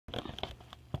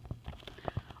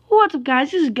What's up,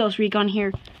 guys? This is Ghost Recon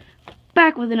here,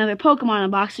 back with another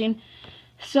Pokemon unboxing.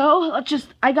 So,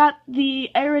 I got the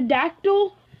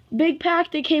Aridactul big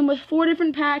pack. They came with 4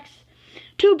 different packs,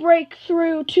 2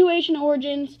 Breakthrough, 2 Ancient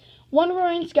Origins, 1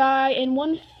 Roaring Sky, and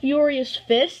 1 Furious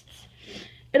Fists.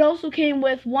 It also came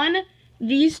with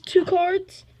these 2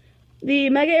 cards, the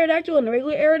Mega Aridactul and the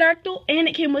regular Aridactul, and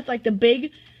it came with like the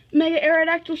big Mega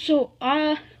Aridactul. So,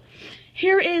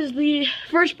 here is the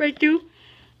first Breakthrough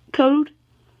code.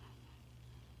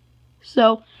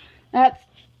 So, that's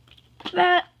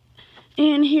that.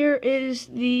 And here is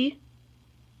the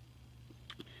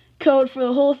code for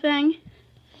the whole thing.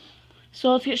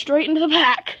 So, let's get straight into the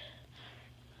pack.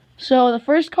 So, the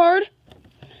first card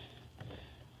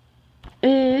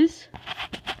is,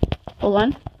 hold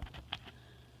on.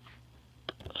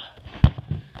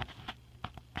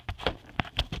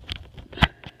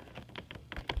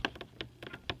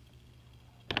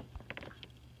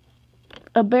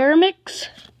 A Baramix.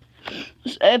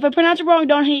 If I pronounce it wrong,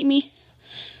 don't hate me.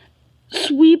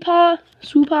 Sweepaw,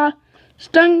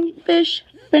 Stunfish,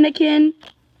 Finnegan,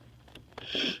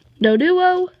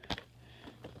 Doduo,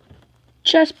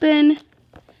 Chespin,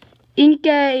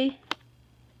 Inkay,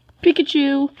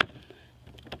 Pikachu,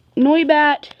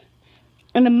 Noibat,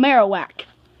 and a Marowak.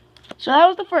 So that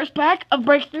was the first pack of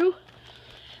Breakthrough.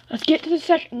 Let's get to the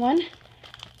second one.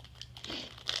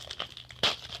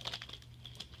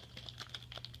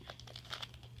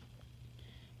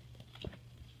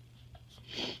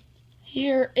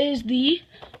 Here is the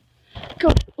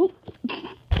code. Oop.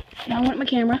 Now I want my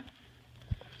camera.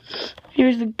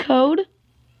 Here's the code.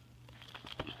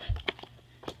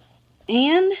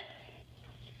 And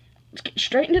let's get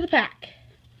straight into the pack.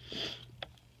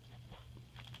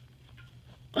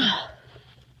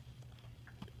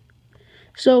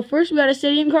 So first we got a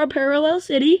Stadium card, Parallel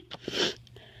City,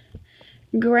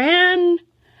 Grand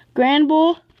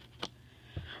Bull,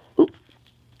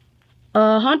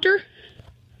 Hunter,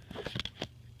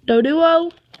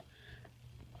 Doduo,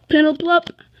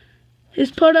 Pinelplup,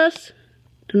 Hisputus,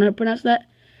 don't know how to pronounce that,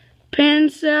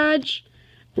 Pansage,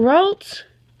 Ralts,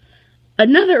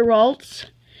 another Ralts,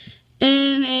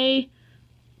 and a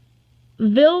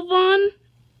Vilvon,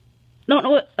 don't know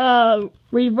what,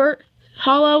 Revert,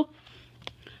 Hollow.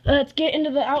 Let's get into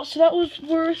the out. So that was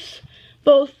worth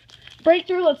both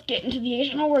Breakthrough. Let's get into the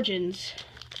Ancient Origins.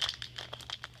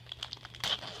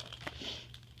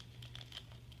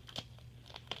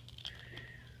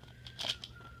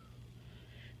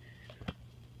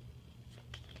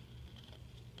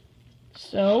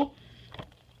 So,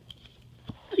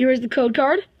 here is the code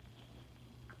card.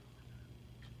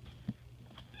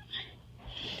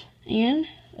 And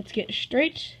let's get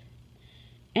straight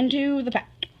into the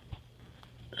pack.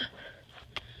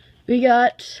 We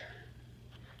got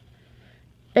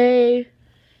a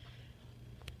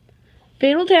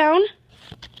Fatal Town,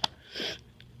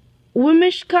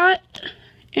 Wimishcott,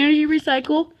 Energy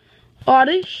Recycle,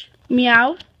 Oddish,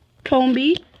 Meow,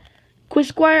 Combi,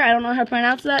 Quisquire, I don't know how to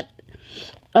pronounce that,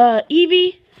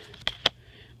 Eevee,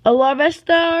 a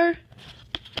Larvestar,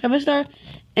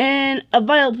 and a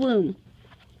Vileplume.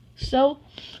 So,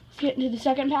 let's get into the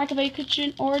second pack of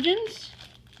Ancient Origins.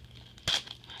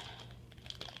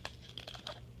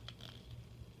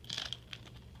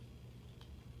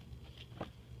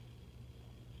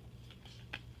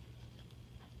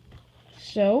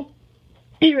 So,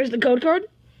 here is the code card.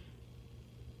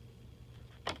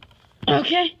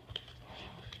 Okay.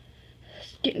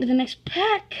 Let's get into the next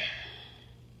pack.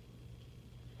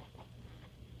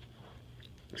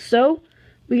 So,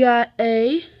 we got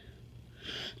a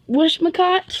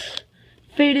Wishmacott,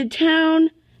 Fated Town,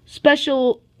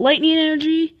 Special Lightning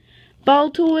Energy,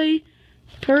 Baltoy,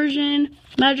 Persian,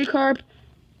 Magikarp,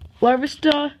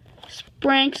 Larvesta,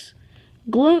 Spranks,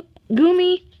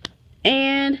 Goomy,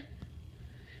 and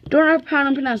don't know how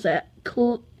to pronounce that.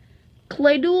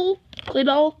 Claydol.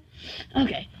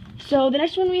 Okay. So the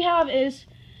next one we have is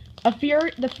the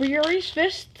Furious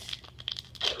Fists.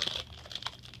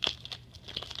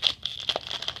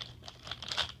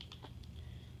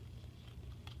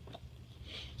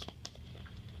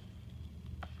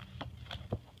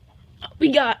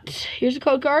 Here's the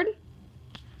code card.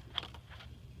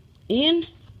 And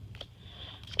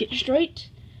let's get straight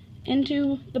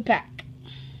into the pack.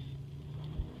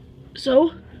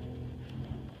 So,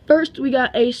 first we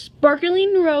got a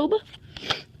Sparkling Robe,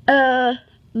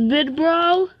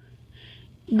 Vidbrawl,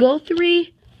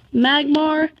 Go3,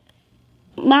 Magmar,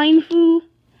 Mindfu,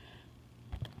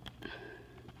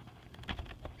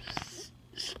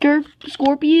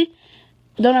 Scorpy,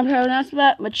 don't know how to pronounce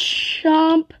that,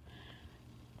 Machamp,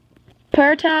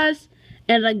 Parataz,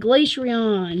 and a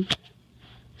Glaceon.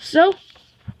 So,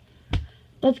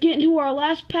 let's get into our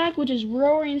last pack, which is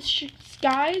Roaring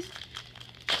Skies,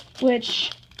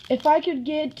 which, if I could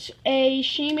get a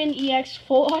Shaman EX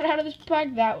full art out of this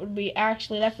pack, that would be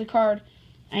that's the card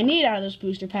I need out of this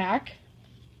booster pack.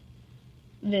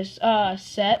 This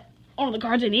set. One of the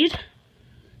cards I need.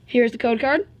 Here's the code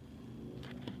card.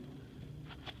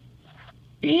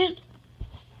 And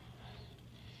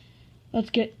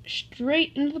let's get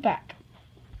straight into the pack.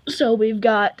 So we've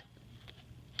got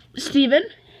Steven.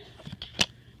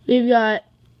 We've got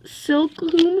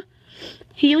Silkloom,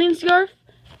 Healing Scarf,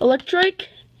 Electrike,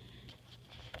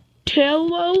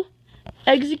 Taillow,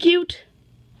 Execute,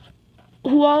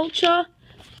 Hualcha,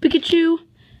 Pikachu,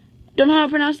 don't know how to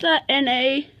pronounce that, and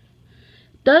a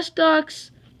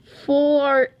Dustox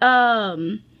for, I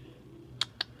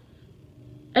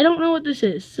don't know what this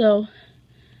is, so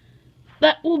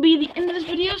that will be the end of this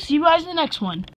video. See you guys in the next one.